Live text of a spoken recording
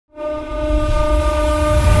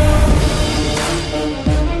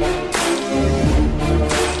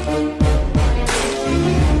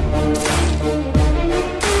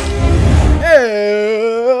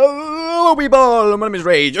Hello, my name is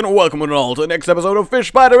Rage, and welcome one and all to the next episode of Fish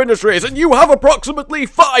Spider Industries, and you have approximately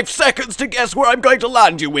 5 seconds to guess where I'm going to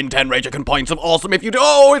land. You win 10 RageGaming points of awesome if you do.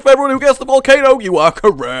 Oh, if everyone who guessed the volcano, you are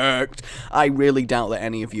correct. I really doubt that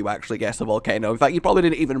any of you actually guessed the volcano. In fact, you probably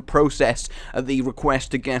didn't even process the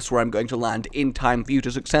request to guess where I'm going to land in time for you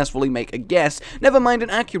to successfully make a guess, never mind an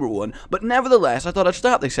accurate one. But nevertheless, I thought I'd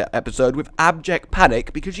start this episode with abject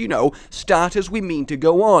panic, because, you know, start as we mean to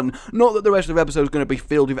go on. Not that the rest of the episode is going to be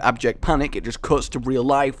filled with abject panic. It just cuts to real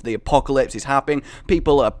life. The apocalypse is happening.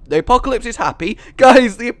 The apocalypse is happy.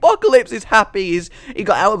 Guys, the apocalypse is happy. He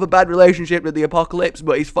got out of a bad relationship with the apocalypse,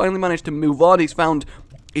 but he's finally managed to move on. He's found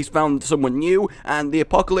someone new, and the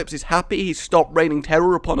apocalypse is happy. He's stopped raining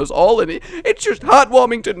terror upon us all, and it's just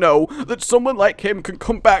heartwarming to know that someone like him can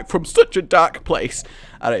come back from such a dark place.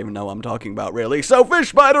 I don't even know what I'm talking about, really. So, Fish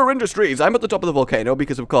Spider Industries. I'm at the top of the volcano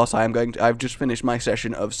because, of course, I've just finished my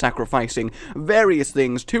session of sacrificing various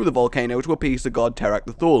things to the volcano to appease the god Terak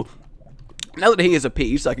the Thule. Now that he is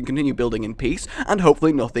appeased, I can continue building in peace, and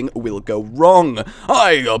hopefully nothing will go wrong.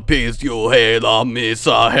 I appease you, hey, the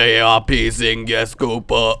missa, hey, appeasing, yes,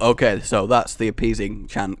 Cooper. Okay, so that's the appeasing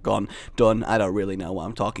chant gone, done. I don't really know what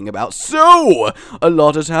I'm talking about. So, a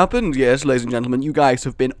lot has happened. Yes, ladies and gentlemen, you guys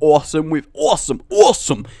have been awesome with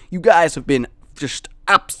awesome. You guys have been just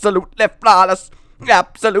absolutely flawless.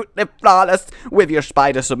 Absolutely flawless with your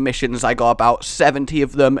spider submissions. I got about 70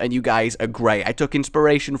 of them, and you guys are great. I took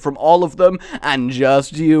inspiration from all of them, and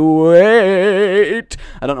just you wait.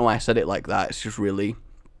 I don't know why I said it like that. It's just really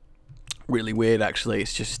weird, actually.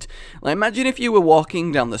 It's just, like, imagine if you were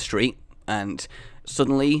walking down the street, and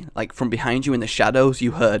suddenly, like, from behind you in the shadows,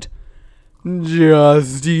 you heard,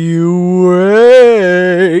 just you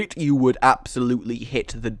wait. You would absolutely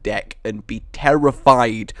hit the deck and be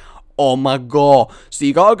terrified. Oh my god. So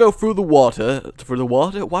you gotta go through the water. Through the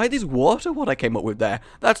water? Why this water? What I came up with there?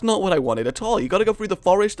 That's not what I wanted at all. You gotta go through the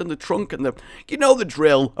forest and the trunk and the... You know the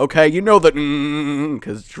drill, okay? You know that...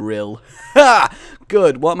 Cause drill. Ha!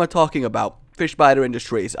 Good. What am I talking about? Fish Spider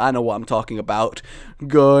Industries. I know what I'm talking about.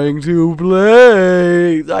 Going to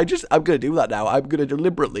play. I'm gonna do that now. I'm gonna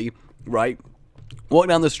deliberately, right? Walk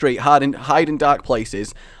down the street, hide in dark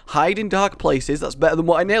places. Hide in dark places, that's better than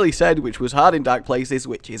what I nearly said, which was hard in dark places,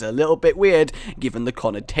 which is a little bit weird, given the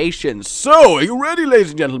connotations. So, are you ready, ladies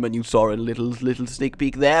and gentlemen? You saw a little sneak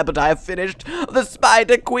peek there, but I have finished the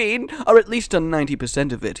Spider Queen, or at least done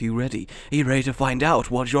 90% of it. Are you ready? Are you ready to find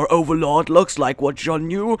out what your overlord looks like? What's your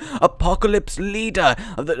new apocalypse leader?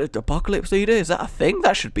 The apocalypse leader? Is that a thing?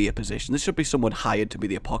 That should be a position. This should be someone hired to be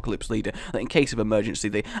the apocalypse leader, in case of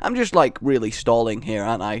emergency. I'm just, like, really stalling here,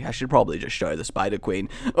 aren't I? I should probably just show you the Spider Queen.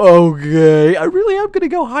 Okay, I really am going to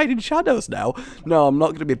go hide in shadows now. No, I'm not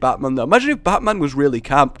going to be Batman, though. Imagine if Batman was really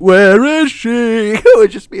camp. Where is she? It would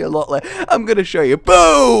just be a lot like... I'm going to show you.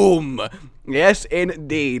 Boom! Yes,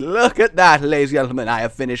 indeed. Look at that, ladies and gentlemen. I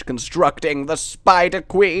have finished constructing the Spider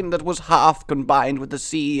Queen that was half combined with the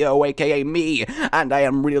CEO, aka me, and I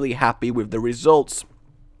am really happy with the results.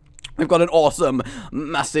 We've got an awesome,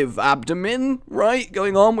 massive abdomen, right,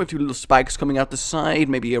 going on with 2 little spikes coming out the side,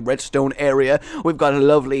 maybe a redstone area. We've got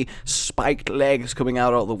lovely spiked legs coming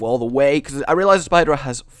out all the way, because I realize the spider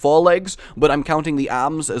has 4 legs, but I'm counting the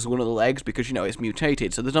arms as one of the legs because, you know, it's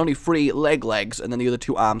mutated. So there's only 3 legs, and then the other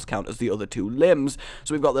 2 arms count as the other 2 limbs.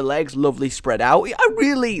 So we've got the legs lovely spread out. I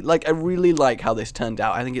really like how this turned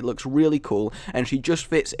out. I think it looks really cool, and she just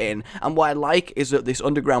fits in. And what I like is that this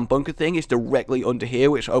underground bunker thing is directly under here,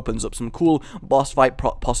 which opens up some cool boss fight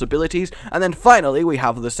possibilities. And then finally we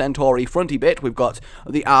have the Centauri fronty bit. We've got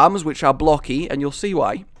the arms, which are blocky, and you'll see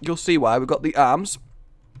why. We've got the arms.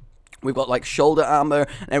 We've got, like, shoulder armor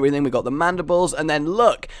and everything. We've got the mandibles. And then,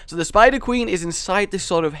 look. So the Spider Queen is inside this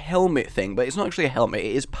sort of helmet thing. But it's not actually a helmet.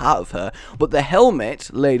 It is part of her. But the helmet,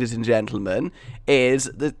 ladies and gentlemen, is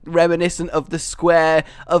reminiscent of the square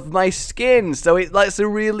of my skin. So that's a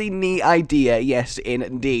really neat idea. Yes,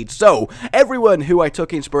 indeed. So, everyone who I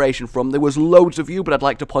took inspiration from, there was loads of you, but I'd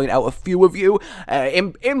like to point out a few of you.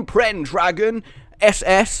 Impren Dragon...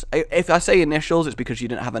 SS, if I say initials, it's because you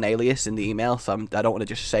didn't have an alias in the email, so I don't want to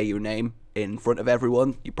just say your name in front of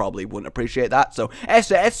everyone. You probably wouldn't appreciate that. So,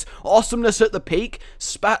 SS, Awesomeness at the Peak,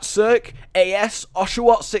 Spatcirk, AS,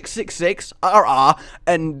 Oshawott666, RR,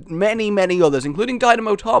 and many others, including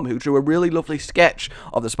Dynamo Tom, who drew a really lovely sketch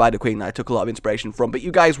of the Spider Queen that I took a lot of inspiration from. But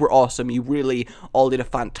you guys were awesome. You really all did a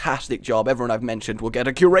fantastic job. Everyone I've mentioned will get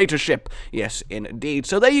a curatorship. Yes, indeed.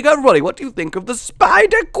 So there you go, everybody. What do you think of the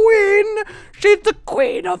Spider Queen? She's the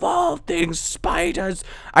queen of all things spiders.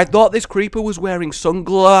 I thought this creeper was wearing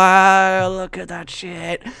sunglasses. Look at that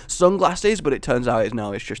shit. Sunglasses, but it turns out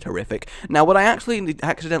it's just horrific. Now, what I actually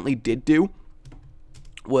accidentally did do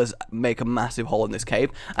was make a massive hole in this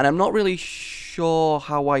cave, and I'm not really sure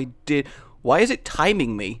how I did. Why is it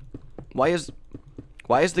timing me? Why is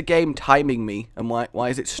the game timing me, and why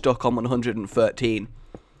is it stuck on 113?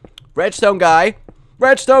 Redstone guy!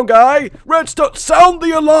 Redstone guy! Redstone! Sound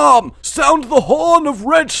the alarm! Sound the horn of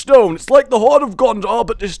redstone! It's like the horn of Gondor,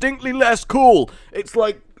 but distinctly less cool. It's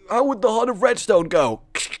like, how would the horn of redstone go?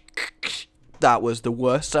 That was the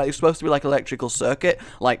worst. It's supposed to be like electrical circuit.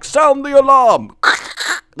 Like, sound the alarm!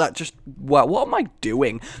 That just, wow, what am I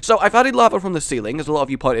doing? So, I've added lava from the ceiling. As a lot of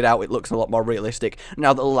you pointed out, it looks a lot more realistic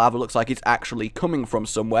now that the lava looks like it's actually coming from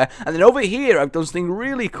somewhere. And then over here, I've done something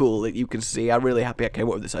really cool that you can see. I'm really happy I came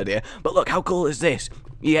up with this idea. But look, how cool is this?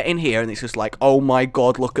 You get in here, and it's just like, oh my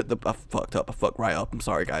god, look at the... I fucked up. I fucked right up. I'm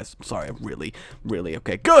sorry, guys. I'm sorry. I'm really...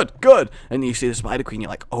 Okay, good. And you see the Spider Queen, you're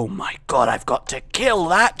like, oh my god, I've got to kill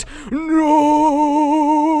that. No!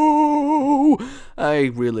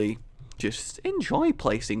 I really... just enjoy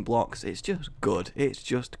placing blocks. It's just good.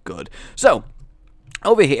 So,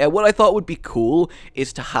 over here, what I thought would be cool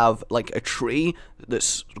is to have, like, a tree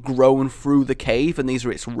that's grown through the cave, and these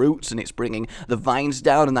are its roots, and it's bringing the vines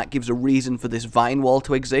down, and that gives a reason for this vine wall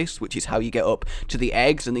to exist, which is how you get up to the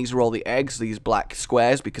eggs, and these are all the eggs, these black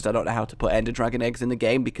squares, because I don't know how to put Ender Dragon eggs in the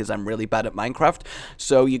game, because I'm really bad at Minecraft,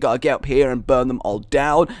 so you gotta get up here and burn them all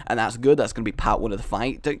down, and that's good. That's gonna be part one of the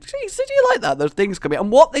fight. Do you like that? Those things come in,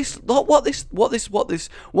 and what this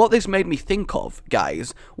made me think of,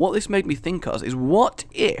 guys, is what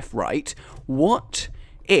if, right,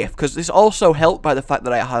 because this also helped by the fact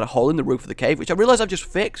that I had a hole in the roof of the cave, which I realise I've just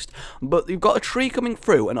fixed, but you've got a tree coming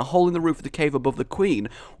through and a hole in the roof of the cave above the queen.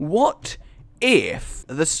 What if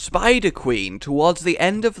the Spider Queen, towards the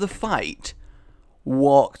end of the fight,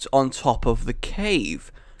 walked on top of the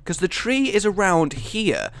cave? Because the tree is around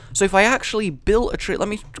here. So if I actually built a tree... Let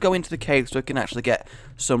me go into the cave so I can actually get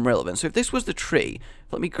some relevance. So if this was the tree...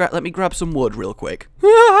 Let me grab some wood real quick.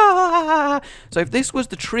 So if this was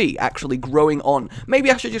the tree actually growing on...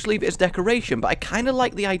 Maybe I should just leave it as decoration. But I kind of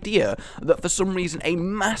like the idea that for some reason a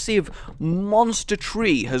massive monster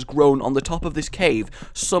tree has grown on the top of this cave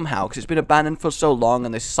somehow. Because it's been abandoned for so long.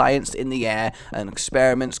 And there's science in the air. And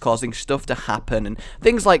experiments causing stuff to happen. And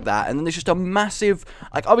things like that. And then there's just a massive...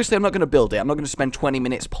 Like, obviously, I'm not going to build it. I'm not going to spend 20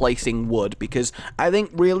 minutes placing wood, because I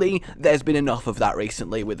think, really, there's been enough of that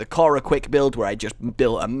recently with the Cora quick build, where I just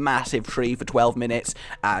built a massive tree for 12 minutes,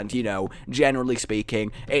 and, you know, generally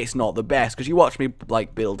speaking, it's not the best, because you watched me,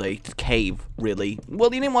 like, build a cave, really.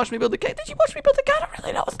 Well, you didn't watch me build a cave. Did you watch me build a cave? I don't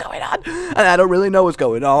really know what's going on. And I don't really know what's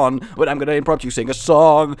going on, but I'm going to impromptu sing a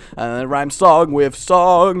song, and then rhyme song with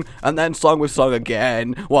song, and then song with song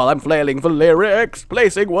again, while I'm flailing for lyrics,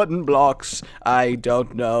 placing wooden blocks. I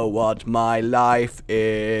don't know what my life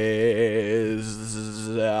is.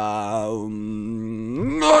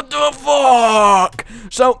 What the fuck?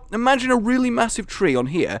 So, imagine a really massive tree on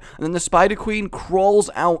here, and then the Spider Queen crawls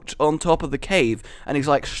out on top of the cave, and he's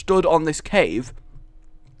like stood on this cave,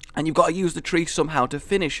 and you've got to use the tree somehow to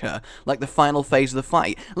finish her, like the final phase of the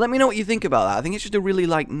fight. Let me know what you think about that. I think it's just a really,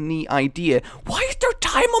 like, neat idea. Why is there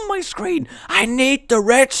time on my screen? I need the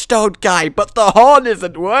redstone guy, but the horn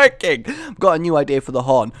isn't working. I've got a new idea for the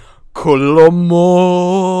horn. Colombo.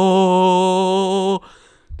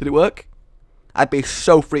 Did it work? I'd be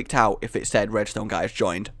so freaked out if it said Redstone Guy has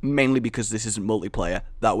joined, mainly because this isn't multiplayer.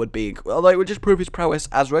 That would be, although it would just prove his prowess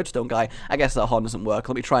as Redstone Guy. I guess that horn doesn't work.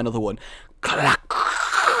 Let me try another one.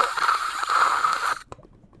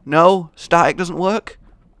 No, static doesn't work.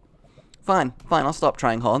 Fine, I'll stop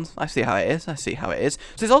trying horns. I see how it is. So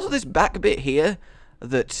there's also this back bit here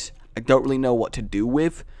that I don't really know what to do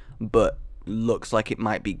with, but looks like it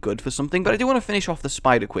might be good for something. But I do want to finish off the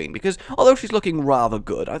Spider Queen, because although she's looking rather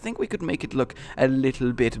good, I think we could make it look a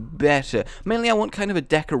little bit better. Mainly I want kind of a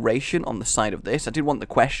decoration on the side of this. I did want the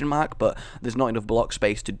question mark, but there's not enough block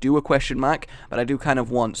space to do a question mark. But I do kind of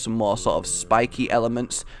want some more sort of spiky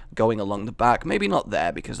elements going along the back. Maybe not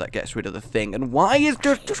there, because that gets rid of the thing. And why is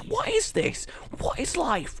why is this? What is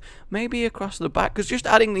life? Maybe across the back, because just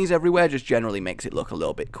adding these everywhere just generally makes it look a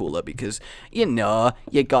little bit cooler, because, you know,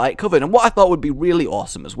 you got it covered. And what I thought would be really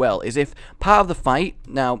awesome as well is if part of the fight,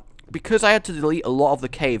 now, because I had to delete a lot of the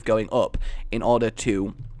cave going up in order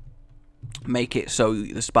to make it so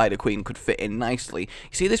the Spider Queen could fit in nicely.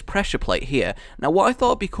 You see this pressure plate here? Now, what I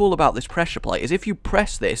thought would be cool about this pressure plate is if you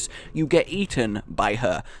press this, you get eaten by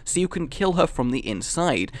her, so you can kill her from the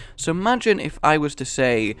inside. So imagine if I was to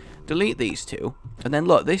say, delete these two, and then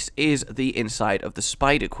look, this is the inside of the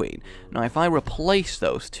Spider Queen. Now, if I replace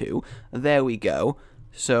those two, there we go.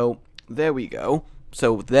 So, there we go.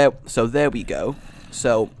 So there we go.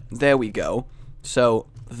 So there we go. So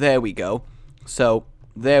there we go. So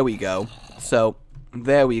there we go. So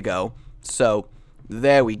there we go. So,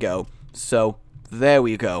 there we go. So, there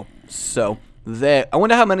we go. So, there. I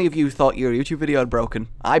wonder how many of you thought your YouTube video had broken.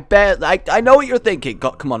 I bet. I know what you're thinking.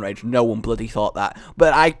 God, come on, Rage. No one bloody thought that.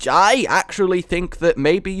 But I actually think that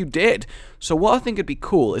maybe you did. So what I think would be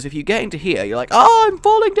cool is if you get into here, you're like, oh, I'm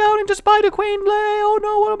falling down into Spider Queen Lay. Oh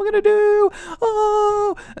no, what am I gonna do?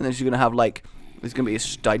 Oh, and then she's gonna have like, there's gonna be a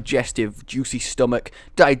digestive, juicy stomach.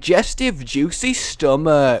 Digestive, juicy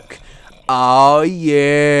stomach. Oh,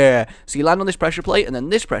 yeah. So you land on this pressure plate, and then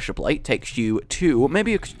this pressure plate takes you to,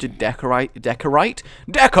 maybe to decorate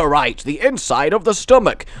the inside of the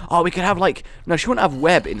stomach. Oh, we could have, like, no, she wouldn't have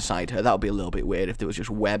web inside her. That would be a little bit weird if there was just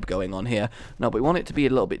web going on here. No, but we want it to be a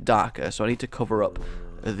little bit darker, so I need to cover up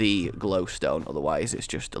the glowstone. Otherwise, it's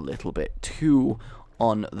just a little bit too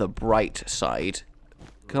on the bright side.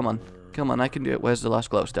 Come on, I can do it. Where's the last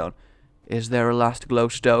glowstone? Is there a last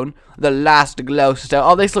glowstone? The last glowstone.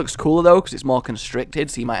 Oh, this looks cooler, though, because it's more constricted,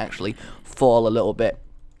 so you might actually fall a little bit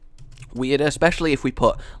weirder, especially if we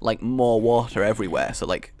put, like, more water everywhere. So,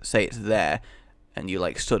 like, say it's there, and you,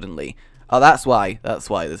 like, suddenly... Oh, that's why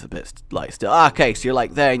there's a bit, like, still... Okay, so you're,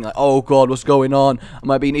 like, there, and you're like, oh, God, what's going on? Am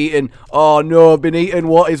I being eaten? Oh, no, I've been eaten.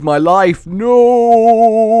 What is my life?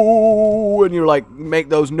 No! And you're, like, make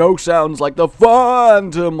those no sounds like the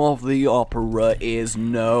Phantom of the Opera is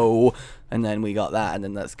no... And then we got that, and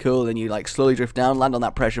then that's cool. Then you like slowly drift down, land on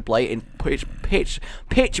that pressure plate in pitch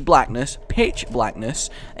blackness.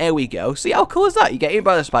 There we go. See how cool is that? You get in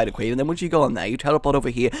by the Spider Queen, and then once you go on there, you teleport over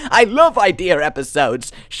here. I love idea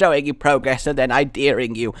episodes, showing you progress and then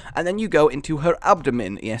ideaing you. And then you go into her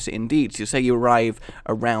abdomen. Yes, indeed. So say you arrive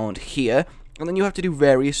around here. And then you have to do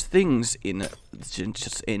various things in the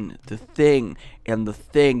thing,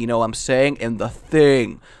 you know what I'm saying? In the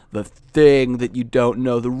thing that you don't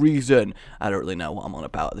know the reason. I don't really know what I'm on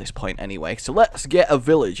about at this point anyway. So let's get a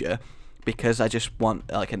villager, because I just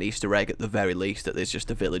want like an Easter egg at the very least, that there's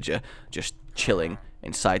just a villager just chilling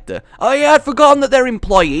inside the... Oh yeah, I'd forgotten that they're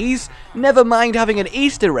employees. Never mind having an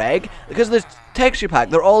Easter egg, because there's texture pack,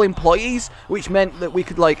 they're all employees, which meant that we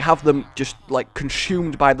could like have them just like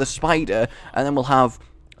consumed by the spider, and then we'll have...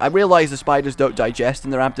 I realise the spiders don't digest in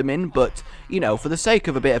their abdomen, but, you know, for the sake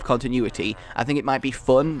of a bit of continuity, I think it might be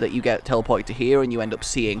fun that you get teleported to here and you end up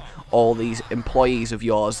seeing all these employees of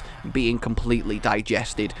yours being completely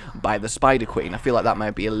digested by the Spider Queen. I feel like that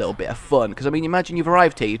might be a little bit of fun, because, I mean, imagine you've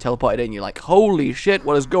arrived here, you teleported in, you're like, holy shit,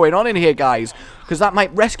 what is going on in here, guys? Because that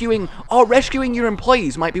might rescuing your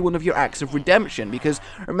employees might be one of your acts of redemption, because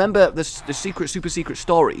remember, the super secret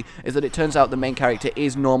story is that it turns out the main character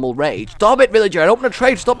is normal Rage. Stop it, villager, I don't want to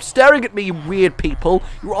trade. Stop staring at me, you weird people.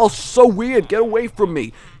 You're all so weird. Get away from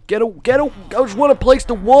me. I just want a place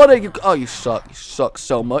to water. You suck. You suck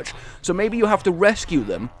so much. So maybe you have to rescue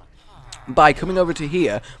them by coming over to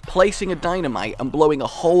here, placing a dynamite and blowing a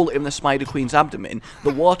hole in the Spider Queen's abdomen.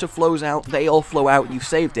 The water flows out, they all flow out, and you've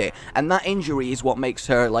saved it. And that injury is what makes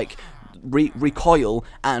her, like, recoil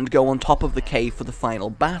and go on top of the cave for the final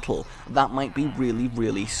battle. That might be really,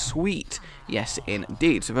 really sweet. Yes,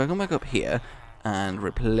 indeed. So if I come back up here and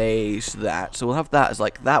replace that, so we'll have that as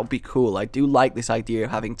like, that would be cool. I do like this idea of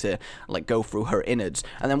having to like go through her innards.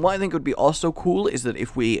 And then what I think would be also cool is that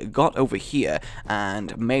if we got over here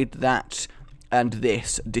and made that and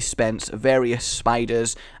this dispense various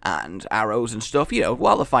spiders and arrows and stuff, you know,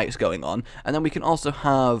 while the fight's going on. And then we can also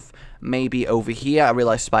have maybe over here, I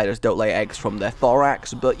realize spiders don't lay eggs from their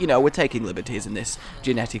thorax, but, you know, we're taking liberties in this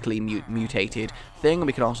genetically mutated thing, and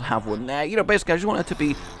we can also have one there. You know, basically, I just want it to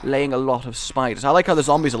be laying a lot of spiders. I like how the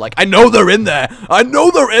zombies are like, I know they're in there! I know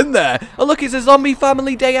they're in there! Oh, look, it's a zombie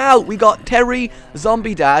family day out! We got Terry,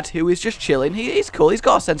 zombie dad, who is just chilling. He's cool, he's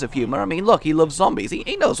got a sense of humor. I mean, look, he loves zombies.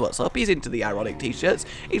 He knows what's up. He's into the ironic t-shirts.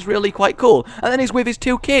 He's really quite cool. And then he's with his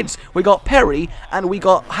two kids. We got Perry, and we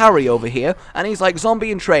got Harry over here, and he's like zombie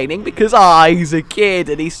in training, because, he's a kid,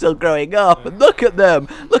 and he's still growing up, and look at them!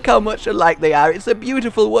 Look how much alike they are. It's a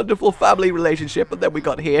beautiful, wonderful family relationship. And then we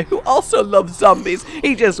got here, who also loves zombies.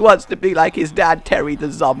 He just wants to be like his dad, Terry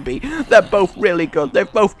the zombie. They're both really good.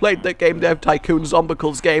 They've both played the Game Dev Tycoon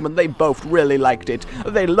Zombicles game, and they both really liked it.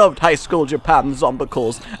 They loved High School Japan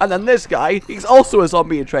Zombicles. And then this guy, he's also a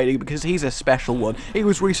zombie in training, because he's a special one. He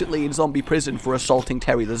was recently in zombie prison for assaulting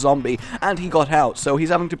Terry the zombie, and he got out, so he's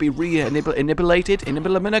having to be re-inibulated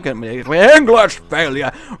English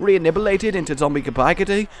failure, re-inibulated into zombie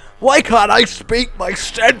capacity. Why can't I speak my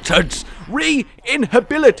sentence?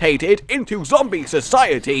 re-inhabilitated into zombie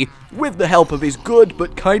society with the help of his good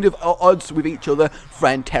but kind of at odds with each other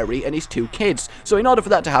friend Terry and his 2 kids. So in order for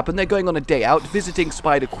that to happen, they're going on a day out, visiting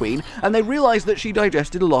Spider Queen, and they realise that she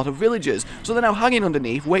digested a lot of villagers. So they're now hanging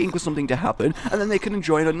underneath, waiting for something to happen, and then they can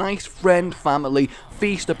enjoy a nice friend family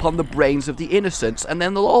feast upon the brains of the innocents, and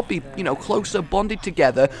then they'll all be, you know, closer, bonded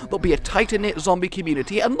together. There'll be a tighter-knit zombie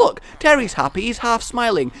community, and look, Terry's happy, he's half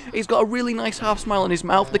smiling. He's got a really nice half smile on his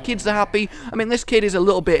mouth. The kids are happy. I mean, this kid is a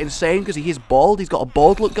little bit insane because he is bald. He's got a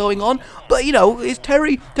bald look going on, but, you know,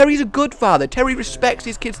 Terry's a good father. Terry respects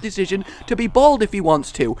his kid's decision to be bald if he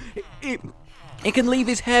wants to. He can leave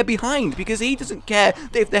his hair behind because he doesn't care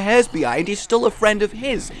if the hair's behind. He's still a friend of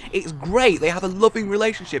his. It's great. They have a loving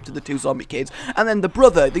relationship to the 2 zombie kids. And then the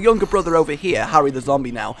brother, the younger brother over here, Harry the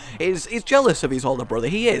zombie now, is jealous of his older brother.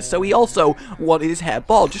 He is. So he also wanted his hair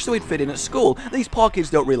bald just so he'd fit in at school. These poor kids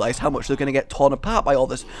don't realise how much they're going to get torn apart by all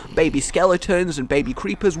this baby skeletons and baby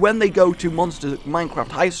creepers when they go to Minecraft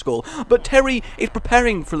High School. But Terry is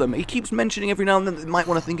preparing for them. He keeps mentioning every now and then that they might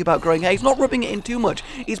want to think about growing hair. He's not rubbing it in too much.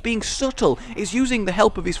 He's being subtle. He's using the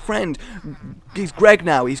help of his friend. He's Greg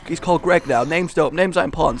now. He's called Greg now. Names aren't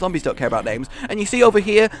important. Zombies don't care about names. And you see over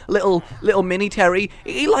here, little mini Terry.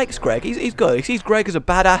 He likes Greg. He's good. He sees Greg as a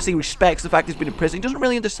badass. He respects the fact he's been in prison. He doesn't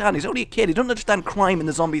really understand. He's only a kid. He doesn't understand crime in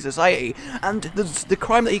the zombie society. And the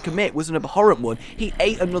crime that he committed was an abhorrent one. He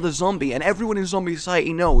ate another zombie, and everyone in zombie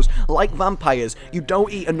society knows, like vampires, you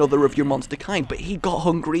don't eat another of your monster kind. But he got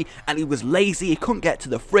hungry, and he was lazy. He couldn't get to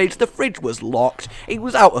the fridge. The fridge was locked. He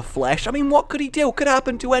was out of flesh. I mean, what could he do? Could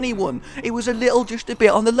happen to anyone. He was just a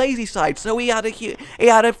bit on the lazy side, so he had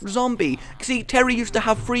a zombie. See, Terry used to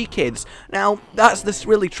have 3 kids. Now, that's this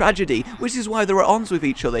really tragedy, which is why they were at odds with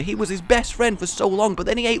each other. He was his best friend for so long, but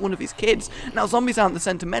then he ate one of his kids. Now, zombies aren't the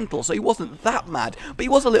sentimental, so he wasn't that mad, but he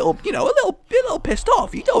was a little, you know, a little pissed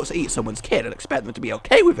off. You don't eat someone's kid and expect them to be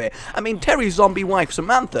okay with it. I mean, Terry's zombie wife,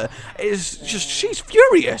 Samantha, she's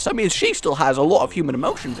furious. I mean, she still has a lot of human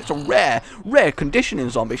emotions. It's a rare condition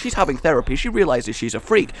in zombies. She's having therapy. She realizes she's a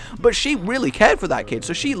freak, but she really cared for that kid,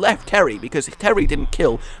 so she left Terry because Terry didn't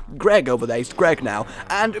kill Greg over there. He's Greg now,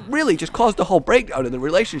 and it really just caused a whole breakdown in the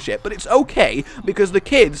relationship. But it's okay because the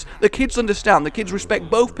kids understand. The kids respect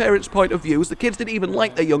both parents' point of views. The kids didn't even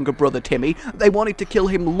like their younger brother Timmy. They wanted to kill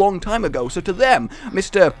him a long time ago. So to them,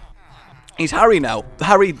 he's Harry now.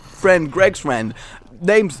 Harry friend, Greg's friend.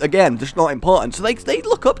 Names, again, just not important. So they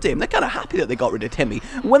look up to him. They're kind of happy that they got rid of Timmy.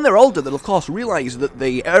 When they're older, they'll of course realise that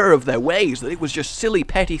the error of their ways, that it was just silly,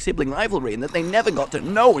 petty sibling rivalry, and that they never got to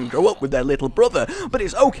know and grow up with their little brother. But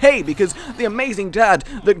it's okay, because the amazing dad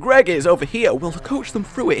that Greg is over here will coach them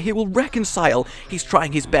through it. He will reconcile. He's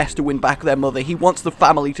trying his best to win back their mother. He wants the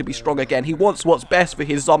family to be strong again. He wants what's best for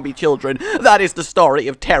his zombie children. That is the story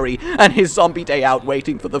of Terry and his zombie day out,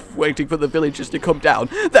 waiting for the villagers to come down.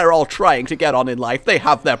 They're all trying to get on in life. They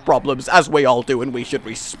have their problems, as we all do, and we should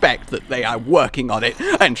respect that they are working on it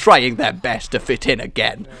and trying their best to fit in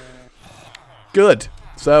again. Good.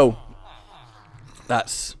 So,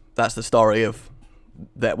 that's the story of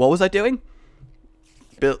that. What was I doing?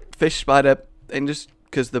 Built fish spider, and just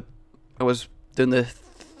because I was doing the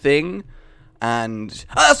thing, and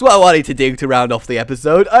that's what I wanted to do to round off the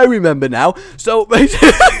episode. I remember now. So,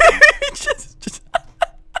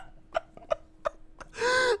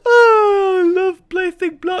 oh, I love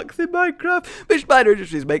placing blocks in Minecraft. Fish Spider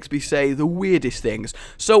Industries makes me say the weirdest things.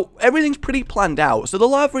 So everything's pretty planned out. So the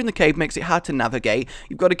lava in the cave makes it hard to navigate.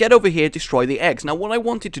 You've got to get over here, destroy the eggs. Now what I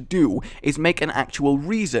wanted to do is make an actual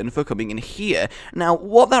reason for coming in here. Now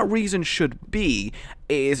what that reason should be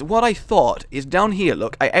is what I thought is down here.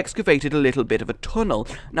 Look, I excavated a little bit of a tunnel.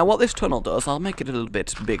 Now what this tunnel does, I'll make it a little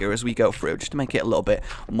bit bigger as we go through, just to make it a little bit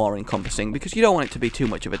more encompassing, because you don't want it to be too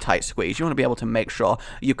much of a tight squeeze. You want to be able to make sure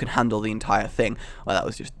you can handle the entire thing. Well, that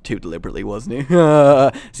was just too deliberately, wasn't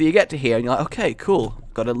it? So you get to here and you're like, okay, cool.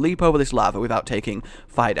 Got to leap over this lava without taking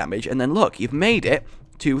fire damage, and then look, you've made it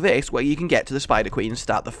to this, where you can get to the Spider Queen and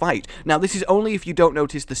start the fight. Now, this is only if you don't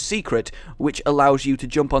notice the secret, which allows you to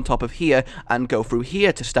jump on top of here and go through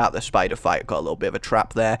here to start the spider fight. Got a little bit of a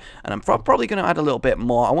trap there, and I'm probably going to add a little bit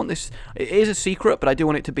more. I want this, it is a secret, but I do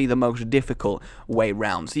want it to be the most difficult way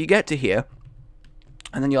round. So you get to here,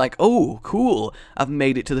 and then you're like, oh, cool, I've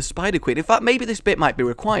made it to the Spider Queen. In fact, maybe this bit might be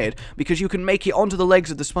required, because you can make it onto the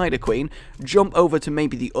legs of the Spider Queen, jump over to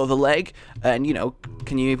maybe the other leg, and, you know,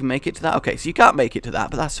 can you even make it to that? Okay, so you can't make it to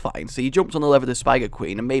that, but that's fine. So you jumped on the leg of the Spider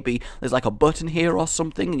Queen, and maybe there's like a button here or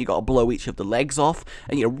something, and you got to blow each of the legs off,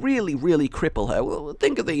 and you really, really cripple her. Well,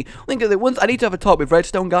 think of the ones. I need to have a talk with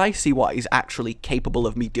Redstone Guy, see what he's actually capable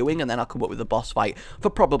of me doing, and then I'll come up with a boss fight for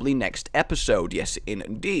probably next episode. Yes,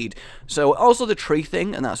 indeed. So also the tree thing.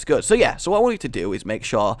 everything, and that's good. So yeah, so what I want you to do is make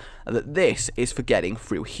sure that this is for getting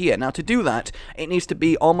through here. Now to do that, it needs to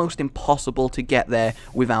be almost impossible to get there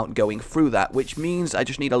without going through that, which means I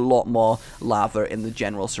just need a lot more lava in the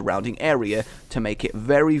general surrounding area to make it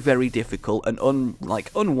very, very difficult and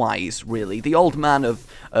unwise, really. The old man of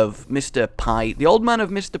Mr. Pie,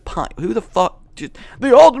 who the fuck?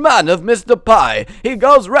 The old man of Mr. Pie, he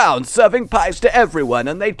goes round serving pies to everyone,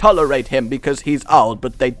 and they tolerate him because he's old,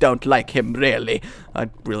 but they don't like him, really. I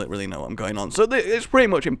really know what's going on. So it's pretty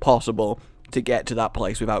much impossible to get to that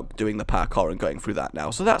place without doing the parkour and going through that now,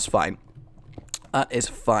 so that's fine. That is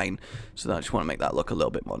fine. So I just want to make that look a little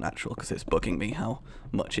bit more natural because it's bugging me how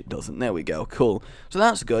much it doesn't. There we go. Cool. So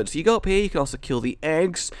that's good. So you go up here, you can also kill the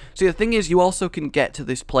eggs. So the thing is, you also can get to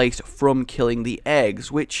this place from killing the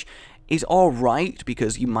eggs, which is alright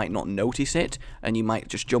because you might not notice it and you might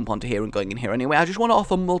just jump onto here and going in here anyway. I just want to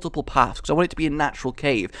offer multiple paths because I want it to be a natural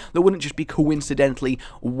cave that wouldn't just be coincidentally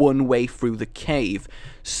one way through the cave.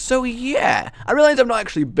 So yeah, I realize I've not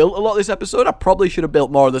actually built a lot this episode. I probably should have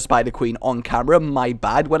built more of the Spider Queen on camera. My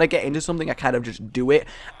bad. When I get into something, I kind of just do it,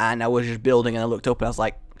 and I was just building and I looked up and I was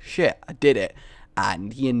like, shit, I did it.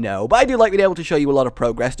 And, you know, but I do like being able to show you a lot of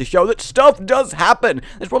progress to show that stuff does happen.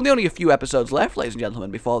 There's probably only a few episodes left, ladies and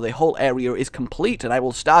gentlemen, before the whole area is complete, and I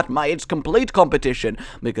will start my It's Complete competition,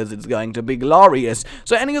 because it's going to be glorious.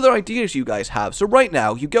 So any other ideas you guys have? So right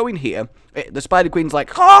now, you go in here, the Spider Queen's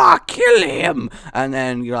like, kill him! And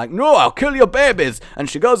then you're like, no, I'll kill your babies! And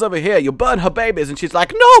she goes over here, you burn her babies, and she's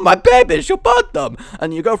like, no, my babies, you burnt them!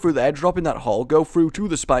 And you go through there, drop in that hole, go through to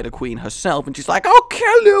the Spider Queen herself, and she's like, I'll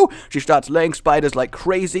kill you! She starts laying spiders like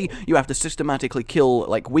crazy. You have to systematically kill,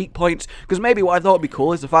 like, weak points, because maybe what I thought would be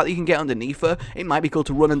cool is the fact that you can get underneath her. It might be cool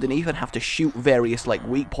to run underneath and have to shoot various, like,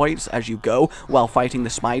 weak points as you go, while fighting the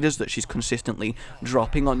spiders that she's consistently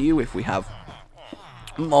dropping on you if we have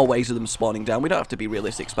more ways of them spawning down. We don't have to be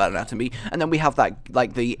realistic spider anatomy. And then we have that,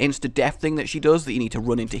 like, the insta-death thing that she does that you need to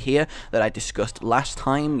run into here that I discussed last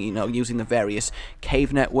time, you know, using the various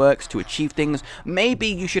cave networks to achieve things. Maybe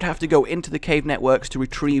you should have to go into the cave networks to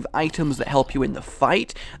retrieve items that help you in the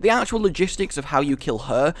fight. The actual logistics of how you kill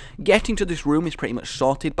her, getting to this room is pretty much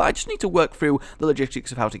sorted, but I just need to work through the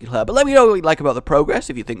logistics of how to kill her. But let me know what you like about the progress,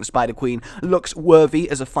 if you think the Spider Queen looks worthy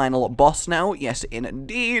as a final boss now. Yes,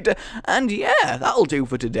 indeed. And yeah, that'll do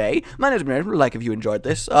for today. My name is Mary. Like if you enjoyed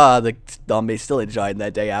this. The zombies still enjoying their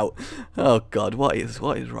day out. Oh god, what is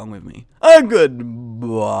wrong with me?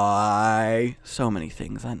 Goodbye. So many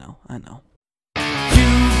things, I know.